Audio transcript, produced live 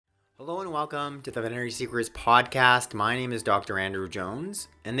Hello and welcome to the Veterinary Secrets Podcast. My name is Dr. Andrew Jones,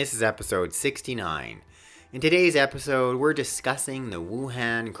 and this is episode 69. In today's episode, we're discussing the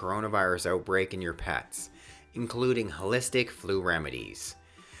Wuhan coronavirus outbreak in your pets, including holistic flu remedies,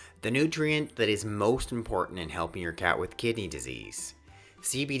 the nutrient that is most important in helping your cat with kidney disease,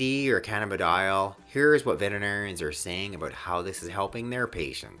 CBD or cannabidiol. Here's what veterinarians are saying about how this is helping their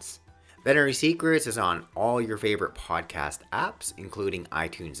patients. Veterinary Secrets is on all your favorite podcast apps, including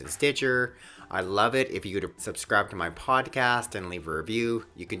iTunes and Stitcher. I love it if you could subscribe to my podcast and leave a review.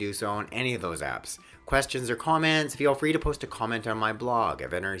 You can do so on any of those apps. Questions or comments, feel free to post a comment on my blog at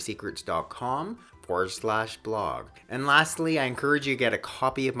veterinarysecrets.com/blog. And lastly, I encourage you to get a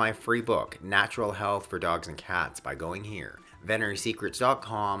copy of my free book, Natural Health for Dogs and Cats, by going here,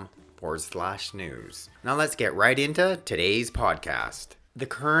 veterinarysecrets.com/news. Now let's get right into today's podcast. The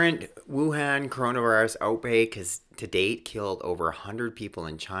current Wuhan coronavirus outbreak has to date killed over 100 people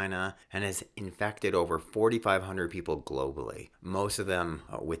in China and has infected over 4,500 people globally, most of them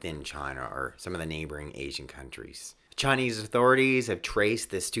within China or some of the neighboring Asian countries. Chinese authorities have traced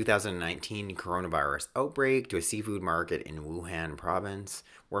this 2019 coronavirus outbreak to a seafood market in Wuhan province,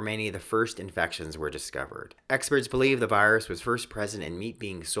 where many of the first infections were discovered. Experts believe the virus was first present in meat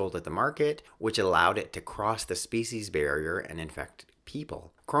being sold at the market, which allowed it to cross the species barrier and infect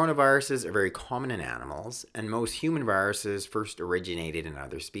people. Coronaviruses are very common in animals, and most human viruses first originated in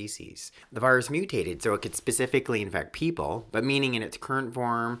other species. The virus mutated so it could specifically infect people, but meaning in its current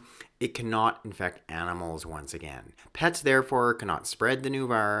form, it cannot infect animals once again. Pets therefore cannot spread the new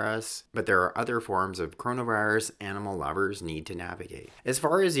virus, but there are other forms of coronavirus animal lovers need to navigate. As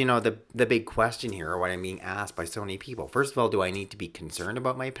far as, the big question here, or what I'm being asked by so many people, first of all, do I need to be concerned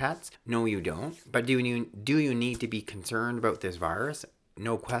about my pets? No, you don't. But do you need to be concerned about this virus?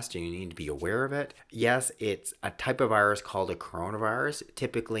 No question, you need to be aware of it. Yes, it's a type of virus called a coronavirus.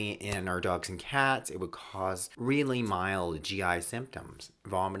 Typically in our dogs and cats, it would cause really mild GI symptoms,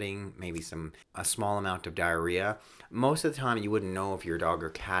 vomiting, maybe a small amount of diarrhea. Most of the time, you wouldn't know if your dog or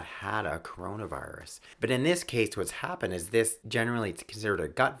cat had a coronavirus. But in this case, what's happened is this generally it's considered a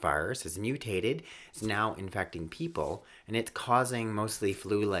gut virus, is mutated, it's now infecting people, and it's causing mostly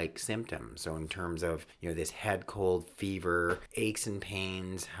flu-like symptoms. So in terms of, this head cold, fever, aches and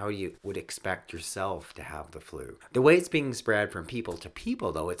pains, how you would expect yourself to have the flu. The way it's being spread from people to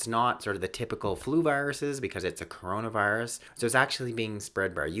people, though, it's not sort of the typical flu viruses because it's a coronavirus. So it's actually being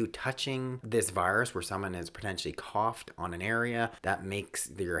spread by you touching this virus where someone has potentially coughed on an area. That makes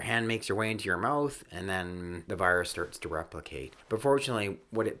your hand makes your way into your mouth, and then the virus starts to replicate. But fortunately,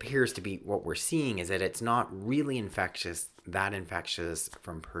 what it appears to be, what we're seeing is that it's not really infectious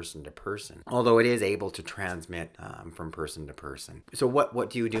from person to person, although it is able to transmit from person to person. So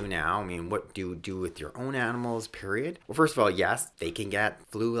what do you do now? What do you do with your own animals, period? Well, first of all, yes, they can get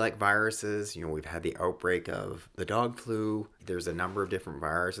flu-like viruses. We've had the outbreak of the dog flu. There's a number of different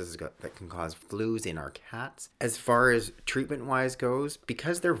viruses that can cause flus in our cats. As far as treatment-wise goes,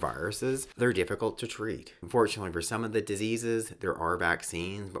 because they're viruses, they're difficult to treat. Unfortunately, for some of the diseases, there are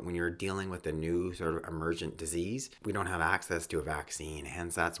vaccines, but when you're dealing with a new sort of emergent disease, we don't have access to a vaccine.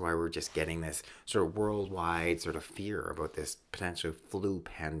 Hence, that's why we're just getting this sort of worldwide sort of fear about this potential flu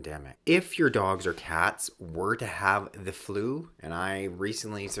pandemic. If your dogs or cats were to have the flu, and I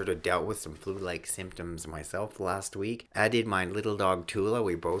recently sort of dealt with some flu-like symptoms myself last week, I did my little dog Tula,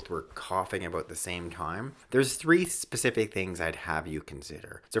 we both were coughing about the same time. There's 3 specific things I'd have you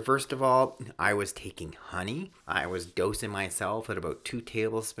consider. So first of all, I was taking honey. I was dosing myself at about 2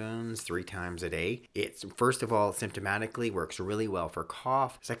 tablespoons 3 times a day. It's, first of all, symptomatically works really well for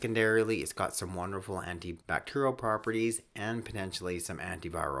cough. Secondarily, it's got some wonderful antibacterial properties and potentially some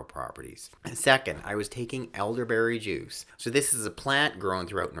antiviral properties. And second, I was taking elderberry juice. So this is a plant grown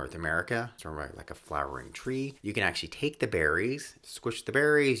throughout North America, sort of like a flowering tree. You can actually take the berries, squish the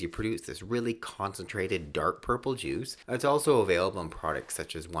berries, you produce this really concentrated dark purple juice. It's also available in products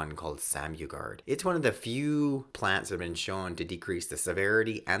such as one called Samugard. It's one of the few plants that have been shown to decrease the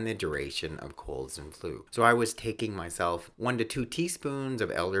severity and the duration of colds and flu. So I was taking myself 1 to 2 teaspoons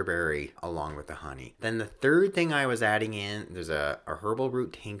of elderberry along with the honey. Then the third thing I was adding in, there's a herbal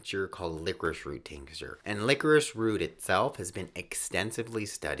root tincture called licorice root tincture. And licorice root itself has been extensively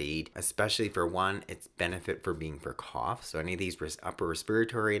studied, especially for its benefit for being for coughs. So any of these upper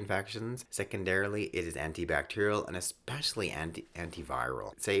respiratory infections, secondarily, it is antibacterial and especially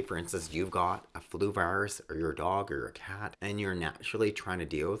antiviral. Say, for instance, you've got a flu virus or your dog or your cat and you're naturally trying to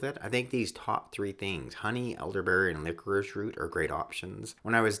deal with it. I think these top 3 things, honey, elderberry, and licorice root, are great options.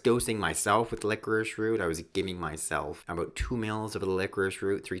 When I was dosing myself with licorice root, I was giving myself about 2 mils of the licorice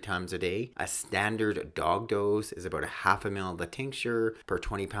root 3 times a day. A standard dog dose is about a half a mil of the tincture per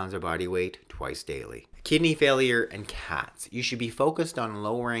 20 pounds of body weight twice daily. Kidney failure and cats. You should be focused on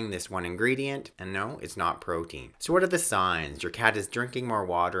lowering this one ingredient, and no, it's not protein. So what are the signs? Your cat is drinking more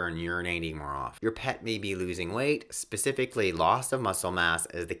water and urinating more often. Your pet may be losing weight, specifically loss of muscle mass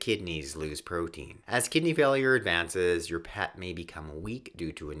as the kidneys lose protein. As kidney failure advances, your pet may become weak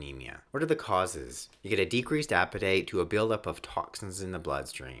due to anemia. What are the causes? You get a decreased appetite to a buildup of toxins in the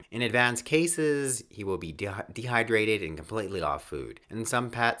bloodstream. In advanced cases, he will be dehydrated and completely off food. In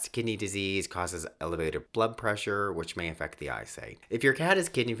some pets, kidney disease causes elevated blood pressure, which may affect the eyesight. If your cat has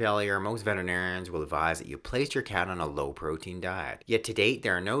kidney failure, most veterinarians will advise that you place your cat on a low protein diet. Yet to date,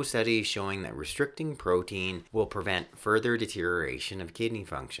 there are no studies showing that restricting protein will prevent further deterioration of kidney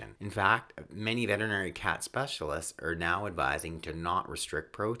function. In fact, many veterinary cat specialists are now advising to not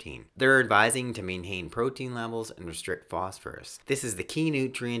restrict protein. They're advising to maintain protein levels and restrict phosphorus. This is the key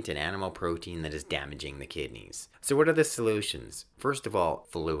nutrient in animal protein that is damaging the kidneys. So what are the solutions? First of all,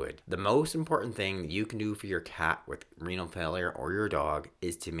 fluid. The most important thing you can do for your cat with renal failure or your dog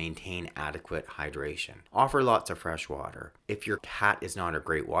is to maintain adequate hydration. Offer lots of fresh water. If your cat is not a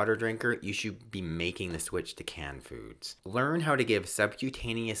great water drinker, you should be making the switch to canned foods. Learn how to give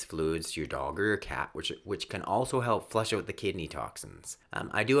subcutaneous fluids to your dog or your cat, which can also help flush out the kidney toxins.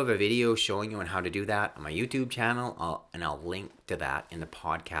 I do have a video showing you on how to do that on my YouTube channel, and I'll link to that in the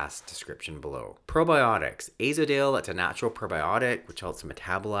podcast description below. Probiotics. Azodil, it's a natural probiotic which helps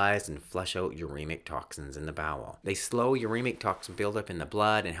metabolize and flush out uremic toxins in the bowel. They slow uremic toxin buildup in the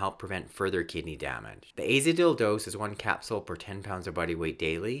blood and help prevent further kidney damage. The Azodil dose is 1 capsule per 10 pounds of body weight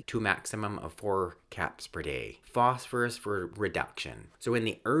daily to a maximum of 4 caps per day. Phosphorus for reduction. So in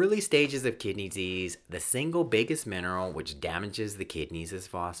the early stages of kidney disease, the single biggest mineral which damages the kidneys is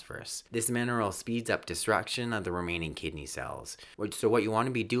phosphorus. This mineral speeds up destruction of the remaining kidney cells. So what you want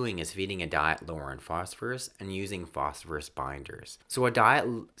to be doing is feeding a diet lower in phosphorus and using phosphorus binders. So a diet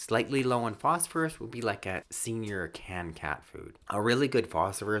slightly low in phosphorus would be like a senior canned cat food. A really good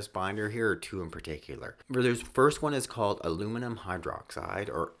phosphorus binder, here are 2 in particular. The first one is called aluminum hydroxide,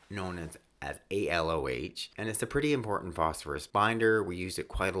 or known as ALOH, and it's a pretty important phosphorus binder. We use it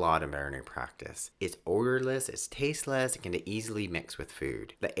quite a lot in veterinary practice. It's odorless, it's tasteless, it can easily mix with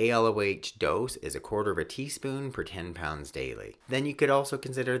food. The ALOH dose is 1/4 teaspoon per 10 pounds daily. Then you could also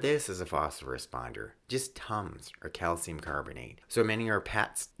consider this as a phosphorus binder, just Tums or calcium carbonate. So many of our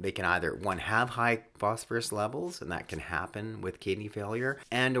pets, they can either have high phosphorus levels, and that can happen with kidney failure,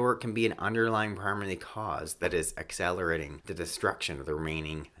 and or it can be an underlying primary cause that is accelerating the destruction of the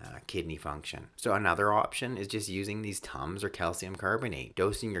remaining kidney function. So another option is just using these Tums or calcium carbonate,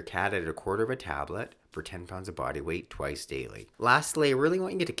 dosing your cat at 1/4 tablet for 10 pounds of body weight twice daily. Lastly, I really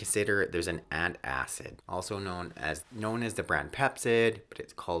want you to consider there's an antacid, also known as the brand Pepcid, but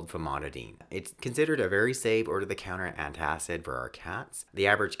it's called famotidine. It's considered a very safe over-the-counter antacid for our cats. The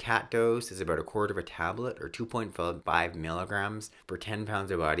average cat dose is about 1/4 tablet or 2.5 milligrams for 10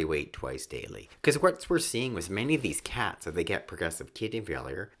 pounds of body weight twice daily. Because what we're seeing with many of these cats, as they get progressive kidney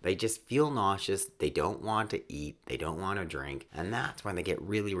failure, they just feel nauseous, they don't want to eat, they don't want to drink, and that's when they get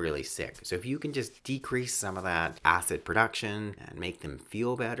really, really sick. So if you can just decrease some of that acid production and make them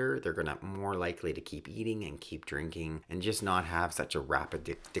feel better, they're going to be more likely to keep eating and keep drinking and just not have such a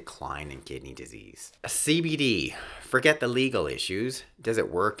rapid decline in kidney disease. CBD. Forget the legal issues. Does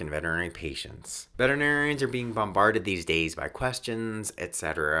it work in veterinary patients? Veterinarians are being bombarded these days by questions,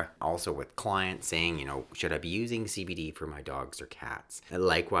 etc. Also with clients saying, should I be using CBD for my dogs or cats? And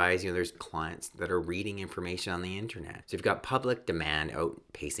likewise, there's clients that are reading information on the internet. So you've got public demand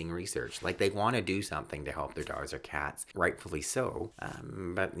outpacing research. Like they want to do something to help their dogs or cats, rightfully so.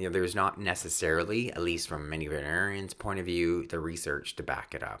 But there's not necessarily, at least from many veterinarians' point of view, the research to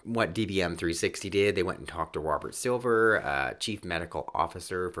back it up. What DBM 360 did, they went and talked to Robert Silver, Chief Medical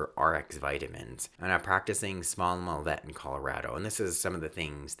Officer for RX Vitamins, and a practicing small animal vet in Colorado. And this is some of the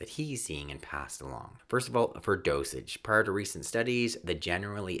things that he's seeing and passed along. First of all, for dosage. Prior to recent studies, the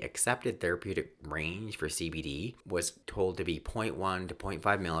generally accepted therapeutic range for CBD was told to be 0.1 to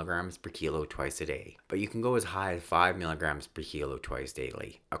 0.5 milligrams per kilo twice a day. day, but you can go as high as 5 milligrams per kilo twice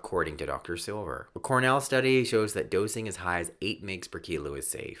daily, according to Dr. Silver. A Cornell study shows that dosing as high as 8 mg per kilo is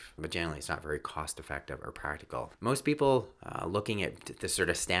safe, but generally it's not very cost effective or practical. Most people looking at the sort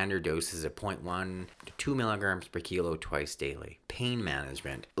of standard doses of 0.1 to 2 milligrams per kilo twice daily. Pain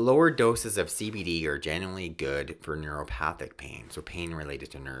management. Lower doses of CBD are generally good for neuropathic pain, so pain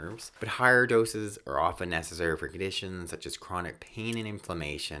related to nerves, but higher doses are often necessary for conditions such as chronic pain and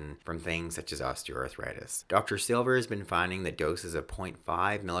inflammation from things such as osteoarthritis. Dr. Silver has been finding that doses of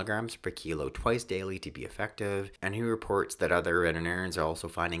 0.5 milligrams per kilo twice daily to be effective, and he reports that other veterinarians are also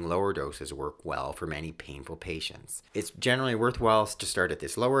finding lower doses work well for many painful patients. It's generally worthwhile to start at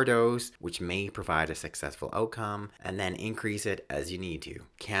this lower dose, which may provide a successful outcome, and then increase it as you need to.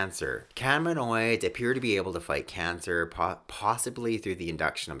 Cancer. Cannabinoids appear to be able to fight cancer, possibly through the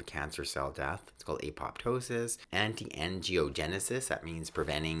induction of cancer cell death. It's called apoptosis. Anti-angiogenesis, that means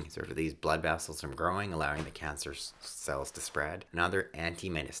preventing sort of these blood vessels from growing, allowing the cancer cells to spread. And other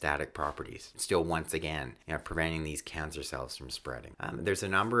anti-metastatic properties. Still, once again, preventing these cancer cells from spreading. There's a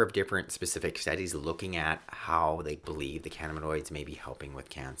number of different specific studies looking at how they believe the cannabinoids may be helping with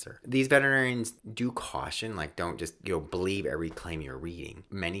cancer. These veterinarians do caution, don't just believe every claim you're reading.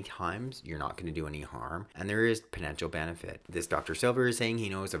 Many times you're not going to do any harm, and there is potential benefit. This Dr. Silver is saying he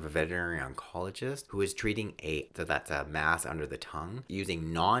knows of a veterinary oncologist who is treating that's a mass under the tongue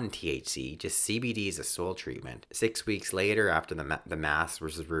using non-THC, just CBD as a sole treatment. 6 weeks later, after the mass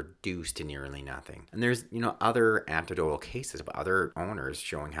was reduced to nearly nothing. And there's other anecdotal cases of other owners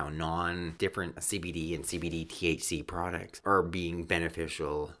showing how different CBD and CBD THC products are being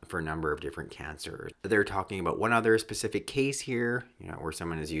beneficial for a number of different cancers. They're talking about one other specific case here, where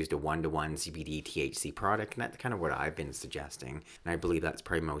someone has used a 1-to-1 CBD THC product, and that's kind of what I've been suggesting. And I believe that's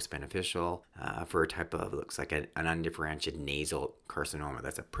probably most beneficial for a type of, looks like an undifferentiated nasal carcinoma.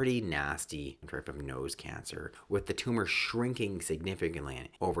 That's a pretty nasty type of nose cancer, with the tumor shrinking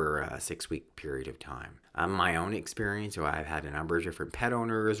significantly over a 6-week period of time. My own experience, so I've had a number of different pet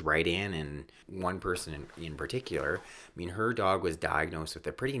owners write in, and one person in particular, her dog was diagnosed with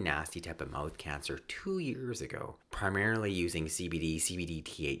a pretty nasty type of mouth cancer 2 years ago, primarily using CBD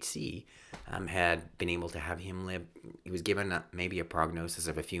THC, had been able to have him live. He was given maybe a prognosis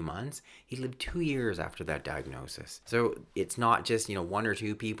of a few months. He lived 2 years after that diagnosis. So it's not just, one or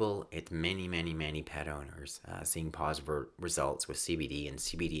two people, it's many, many, many pet owners seeing positive results with CBD and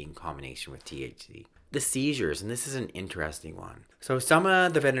CBD in combination with THC. The seizures, and this is an interesting one. So some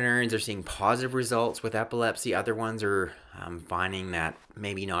of the veterinarians are seeing positive results with epilepsy. Other ones are finding that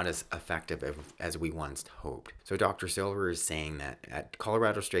maybe not as effective as we once hoped. So Dr. Silver is saying that at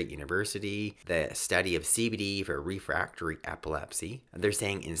Colorado State University, the study of CBD for refractory epilepsy, they're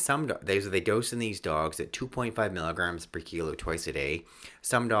saying in some they dose in these dogs at 2.5 milligrams per kilo twice a day.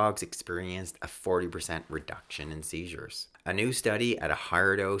 Some dogs experienced a 40% reduction in seizures. A new study at a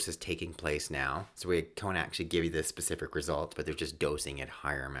higher dose is taking place now, so we can't actually give you the specific results, but they're just dosing at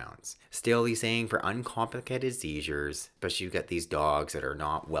higher amounts. Still, he's saying for uncomplicated seizures, especially you get these dogs that are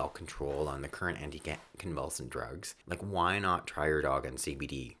not well controlled on the current anticonvulsant drugs, why not try your dog on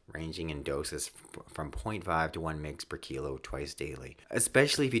CBD, ranging in doses from 0.5 to 1 mg per kilo twice daily,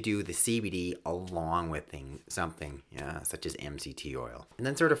 especially if you do the CBD along with something such as MCT oil. And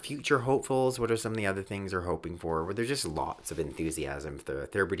then sort of future hopefuls, what are some of the other things they're hoping for? Well, there's just lots of enthusiasm for the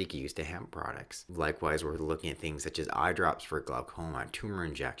therapeutic use to hemp products. Likewise, we're looking at things such as eye drops for glaucoma, tumor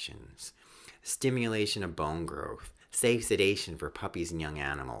injections, stimulation of bone growth, safe sedation for puppies and young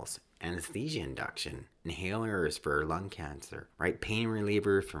animals, anesthesia induction, inhalers for lung cancer, pain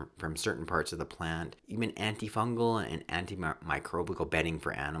relievers from certain parts of the plant, even antifungal and antimicrobial bedding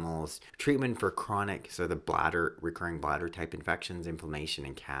for animals, treatment for chronic, so the recurring bladder type infections, inflammation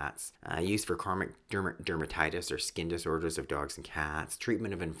in cats, use for chronic dermatitis or skin disorders of dogs and cats,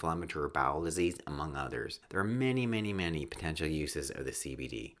 treatment of inflammatory bowel disease, among others. There are many, many, many potential uses of the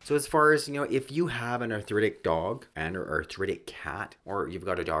CBD. So as far as, if you have an arthritic dog and or arthritic cat, or you've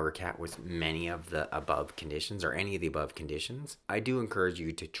got a dog or cat with many of the above conditions or any of the above conditions, I do encourage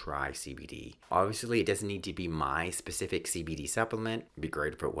you to try CBD. Obviously, it doesn't need to be my specific CBD supplement. It'd be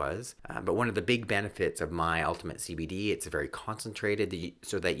great if it was. But one of the big benefits of my Ultimate CBD, it's very concentrated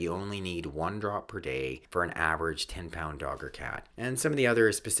so that you only need 1 drop per day for an average 10-pound dog or cat. And some of the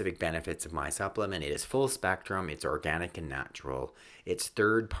other specific benefits of my supplement, it is full spectrum, it's organic and natural, it's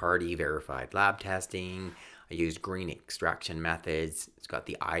third-party verified lab testing, I used green extraction methods. It's got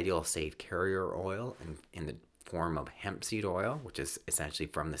the ideal safe carrier oil in the form of hemp seed oil, which is essentially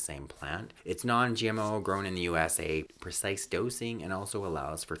from the same plant. It's non-GMO, grown in the USA, precise dosing, and also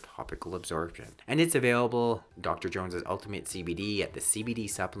allows for topical absorption. And it's available, Dr. Jones's Ultimate CBD, at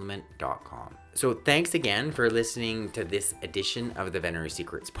thecbdsupplement.com. So thanks again for listening to this edition of the Veterinary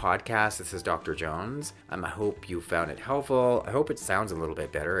Secrets podcast. This is Dr. Jones. I hope you found it helpful. I hope it sounds a little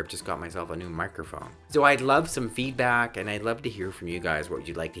bit better. I've just got myself a new microphone. So I'd love some feedback, and I'd love to hear from you guys what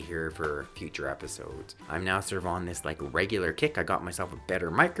you'd like to hear for future episodes. I'm now sort of on this like regular kick. I got myself a better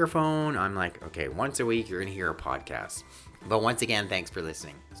microphone. I'm like, okay, once a week you're going to hear a podcast. But once again, thanks for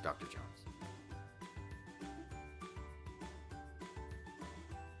listening. It's Dr. Jones.